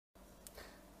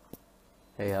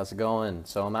Hey, how's it going?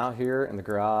 So I'm out here in the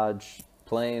garage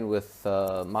playing with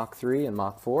Mach 3 and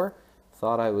Mach 4.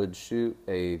 Thought I would shoot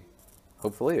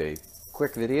hopefully a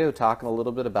quick video talking a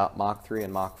little bit about Mach 3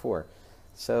 and Mach 4.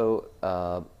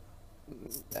 So,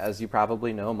 as you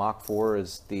probably know, Mach 4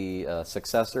 is the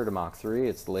successor to Mach 3.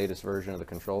 It's the latest version of the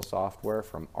control software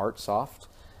from Artsoft.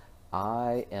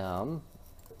 I am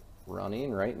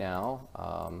running right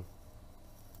now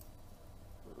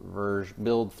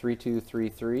build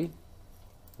 3233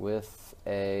 with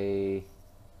a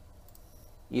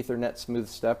Ethernet smooth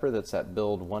stepper that's at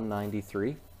build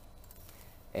 193,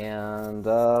 and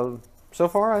so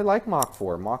far I like Mach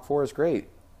 4. Mach 4 is great.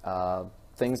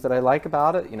 Things that I like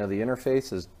about it, the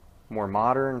interface is more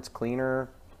modern, it's cleaner,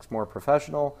 it's more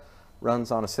professional, runs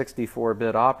on a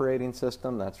 64-bit operating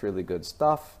system. That's really good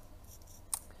stuff.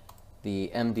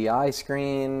 The MDI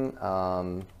screen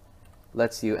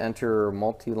lets you enter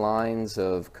multi-lines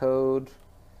of code,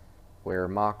 where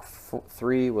Mach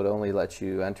 3 would only let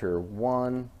you enter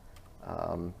one.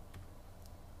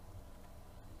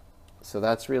 So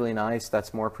that's really nice.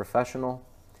 That's more professional.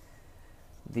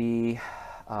 This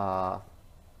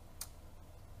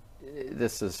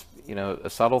is, a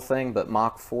subtle thing, but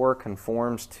Mach 4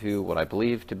 conforms to what I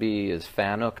believe to be is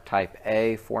FANUC Type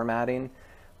A formatting,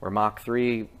 where Mach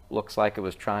 3 looks like it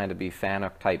was trying to be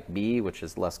FANUC Type B, which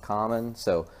is less common.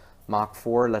 So Mach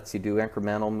 4 lets you do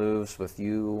incremental moves with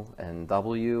U and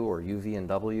W, or UV and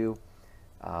W,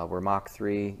 where Mach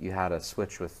 3 you had to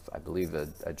switch with, I believe,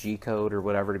 a G code or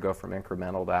whatever to go from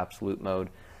incremental to absolute mode.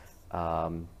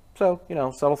 So,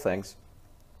 subtle things.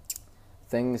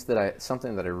 Something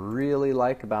that I really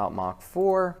like about Mach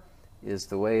 4 is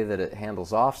the way that it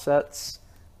handles offsets.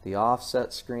 The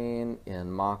offset screen in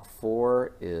Mach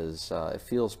 4 it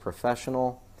feels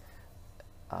professional.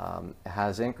 It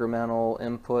has incremental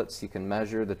inputs. You can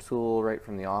measure the tool right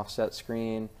from the offset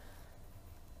screen.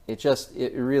 It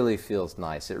really feels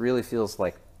nice. It really feels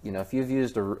like, if you've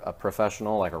used a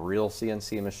professional, like a real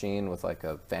CNC machine with like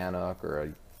a FANUC or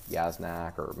a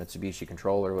Yasnac or Mitsubishi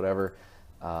controller or whatever,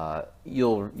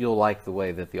 you'll like the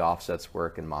way that the offsets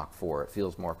work in Mach 4. It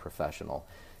feels more professional.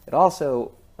 It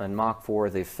also, in Mach 4,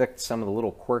 they fixed some of the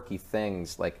little quirky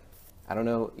things. Like, I don't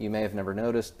know, you may have never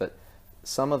noticed, but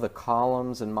some of the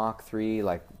columns in Mach 3,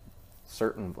 like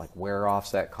certain wear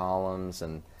offset columns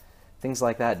and things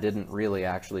like that, didn't really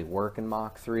actually work in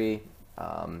Mach 3.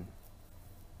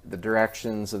 The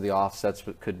directions of the offsets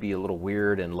could be a little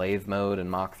weird in lathe mode in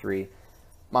Mach 3.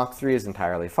 Mach 3 is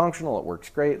entirely functional. It works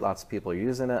great. Lots of people are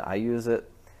using it. I use it.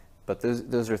 But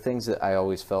those are things that I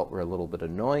always felt were a little bit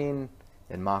annoying.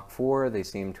 In Mach 4, they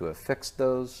seem to have fixed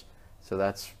those, so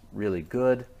that's really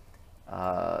good.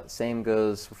 Same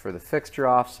goes for the fixture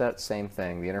offset. Same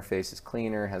thing. The interface is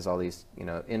cleaner, has all these,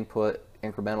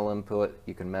 incremental input.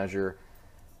 You can measure.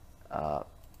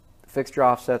 Fixture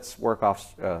offsets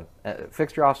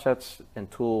fixture offsets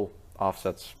and tool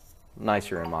offsets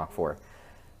nicer in Mach 4.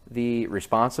 The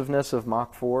responsiveness of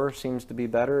Mach 4 seems to be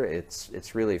better.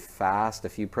 It's really fast.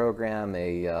 If you program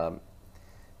a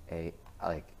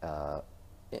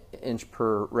inch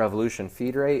per revolution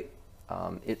feed rate,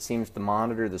 it seems to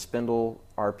monitor the spindle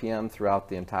RPM throughout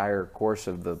the entire course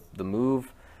of the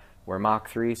move, where Mach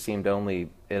 3 seemed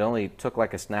it only took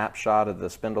like a snapshot of the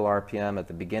spindle RPM at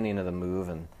the beginning of the move,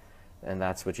 and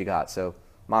that's what you got. So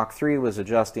Mach 3 was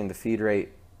adjusting the feed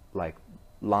rate like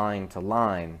line to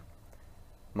line.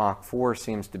 Mach 4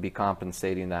 seems to be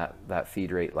compensating that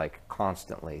feed rate like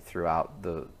constantly throughout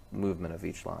the movement of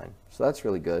each line. So that's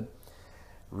really good.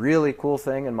 Really cool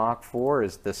thing in Mach 4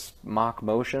 is this Mach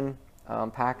Motion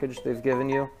package they've given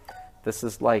you. This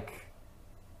is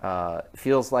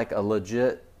feels like a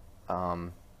legit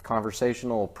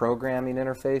conversational programming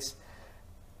interface.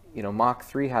 Mach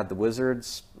 3 had the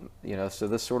wizards, so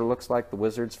this sort of looks like the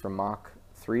wizards from Mach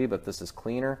 3, but this is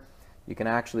cleaner. You can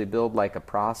actually build like a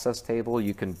process table.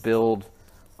 You can build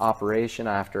operation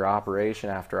after operation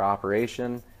after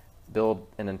operation, build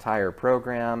an entire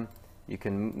program. You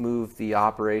can move the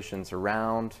operations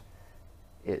around.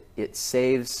 It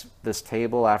saves this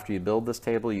table. After you build this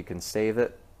table, you can save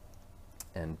it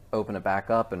and open it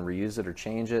back up and reuse it or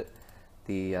change it.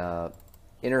 The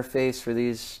interface for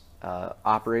these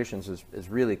operations is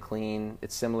really clean.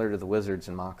 It's similar to the wizards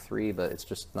in Mach 3, but it's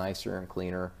just nicer and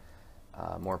cleaner,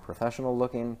 more professional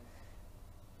looking,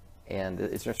 and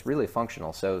it's just really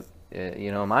functional. So,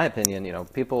 in my opinion,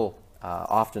 people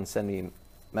often send me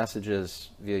messages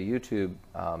via YouTube,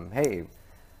 hey,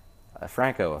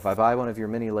 Franco, if I buy one of your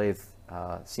mini lathe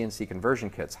CNC conversion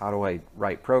kits, how do I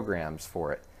write programs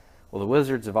for it? Well, the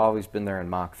wizards have always been there in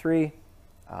Mach 3,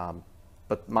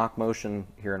 but Mach Motion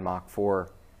here in Mach 4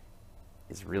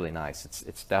 is really nice.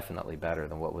 It's definitely better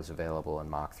than what was available in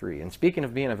Mach 3. And speaking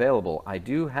of being available, I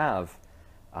do have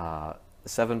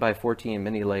 7x14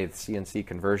 mini lathe CNC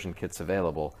conversion kits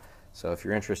available. So if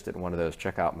you're interested in one of those,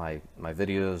 check out my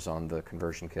videos on the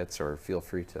conversion kits, or feel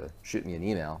free to shoot me an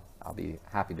email. I'll be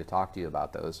happy to talk to you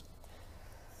about those.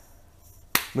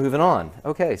 Moving on.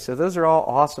 Okay, so those are all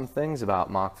awesome things about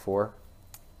Mach 4.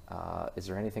 Is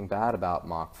there anything bad about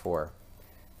Mach 4?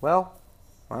 Well,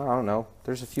 I don't know.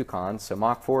 There's a few cons. So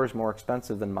Mach 4 is more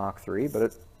expensive than Mach 3, but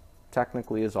it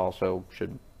technically is also,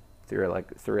 should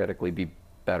theoretically be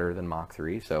better than Mach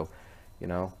 3. So, you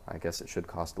know, I guess it should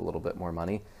cost a little bit more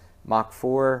money. Mach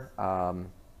 4,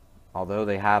 although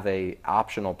they have a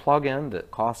optional plug-in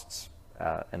that costs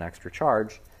an extra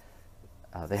charge,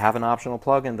 they have an optional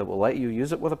plug-in that will let you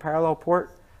use it with a parallel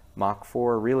port. Mach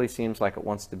 4 really seems like it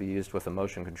wants to be used with a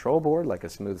motion control board, like a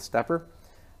smooth stepper.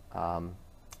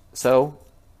 So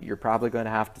you're probably going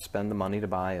to have to spend the money to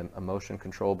buy a motion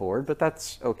control board, but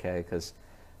that's okay, because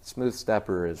smooth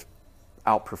stepper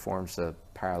outperforms the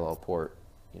parallel port,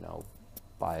 you know,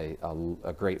 by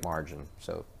a great margin.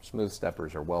 So smooth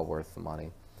steppers are well worth the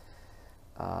money.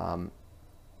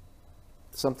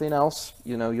 Something else,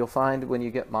 you know, you'll find when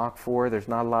you get Mach 4, there's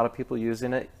not a lot of people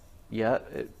using it yet.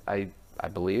 I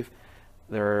believe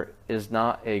there is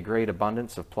not a great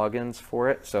abundance of plugins for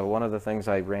it. So one of the things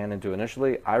I ran into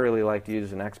initially, I really like to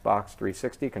use an Xbox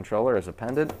 360 controller as a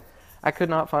pendant. I could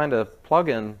not find a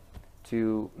plugin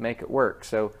to make it work.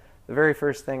 So the very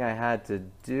first thing I had to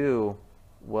do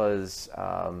was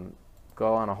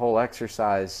go on a whole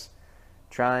exercise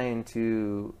trying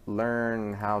to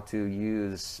learn how to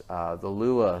use the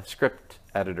Lua script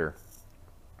editor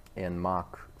in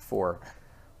Mach 4,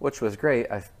 which was great.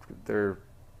 There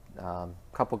are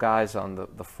a couple guys on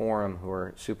the forum who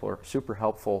are super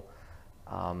helpful,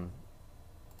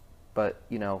 but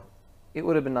you know, it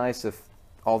would have been nice if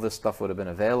all this stuff would have been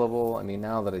available. I mean,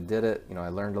 now that I did it, you know, I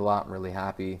learned a lot. I'm really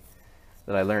happy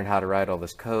that I learned how to write all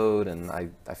this code, and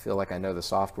I feel like I know the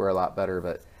software a lot better,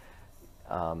 but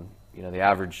you know, the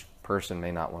average person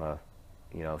may not want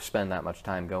to, you know, spend that much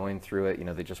time going through it. You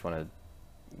know, they just want to,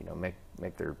 you know,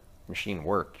 make their machine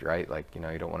work, right? Like, you know,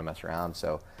 you don't want to mess around.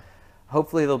 So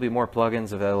hopefully there'll be more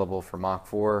plugins available for Mach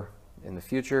 4 in the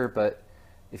future, but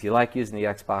if you like using the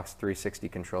Xbox 360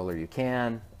 controller, you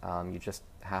can. You just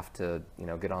have to, you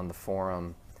know, get on the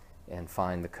forum and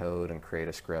find the code and create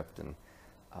a script, and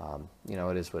you know,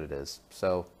 it is what it is.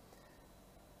 So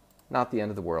not the end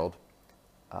of the world,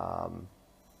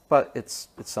 but it's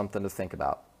something to think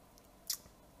about.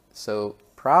 So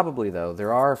probably, though,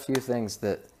 there are a few things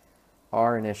that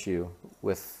are an issue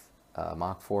with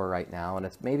Mach 4 right now, and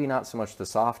it's maybe not so much the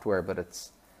software, but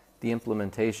it's the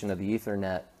implementation of the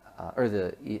Ethernet or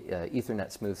the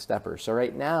Ethernet smooth stepper. So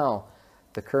right now,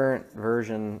 the current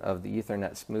version of the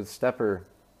Ethernet smooth stepper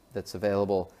that's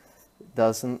available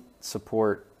doesn't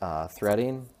support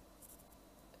threading,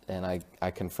 and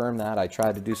I confirmed that. I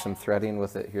tried to do some threading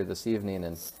with it here this evening,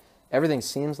 and everything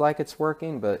seems like it's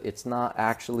working, but it's not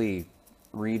actually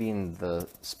reading the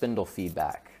spindle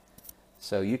feedback.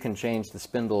 So you can change the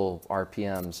spindle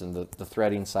RPMs, and the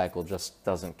threading cycle just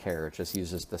doesn't care. It just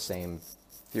uses the same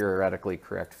theoretically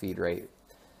correct feed rate.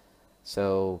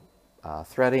 So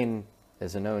threading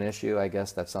is a known issue. I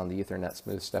guess that's on the Ethernet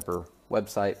Smooth Stepper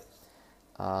website.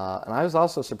 And I was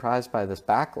also surprised by this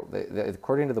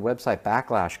according to the website,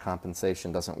 backlash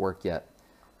compensation doesn't work yet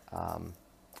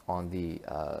on the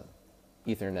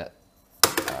Ethernet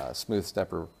Smooth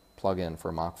Stepper plugin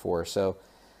for Mach 4.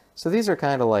 So these are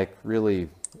kind of like really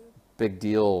big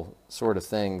deal sort of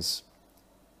things,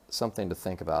 something to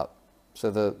think about. So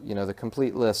the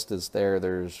complete list is there.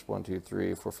 There's 1, 2,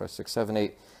 3, 4, 5, 6,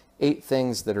 7, 8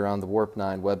 things that are on the Warp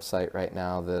 9 website right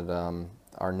now that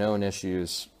are known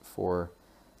issues for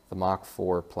the Mach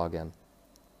 4 plugin.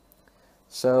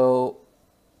 So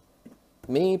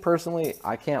me personally,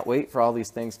 I can't wait for all these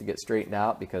things to get straightened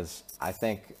out, because I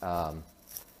think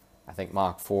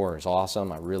Mach 4 is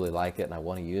awesome. I really like it and I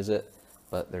want to use it,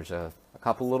 but there's a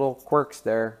couple little quirks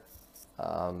there,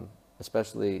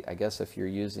 especially I guess if you're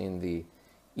using the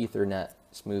Ethernet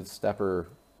Smooth Stepper,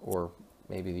 or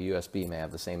maybe the USB may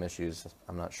have the same issues,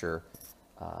 I'm not sure.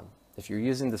 If you're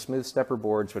using the Smooth Stepper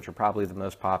boards, which are probably the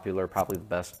most popular, probably the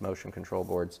best motion control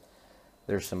boards,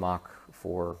 there's some Mach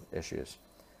 4 issues.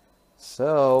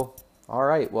 So, all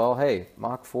right, well, hey,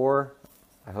 Mach 4,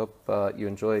 I hope you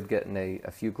enjoyed getting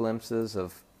a few glimpses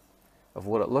of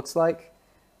what it looks like.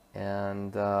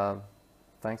 And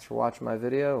thanks for watching my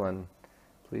video, and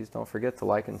please don't forget to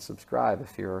like and subscribe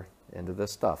if you're into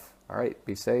this stuff. All right,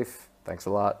 be safe. Thanks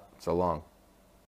a lot. So long.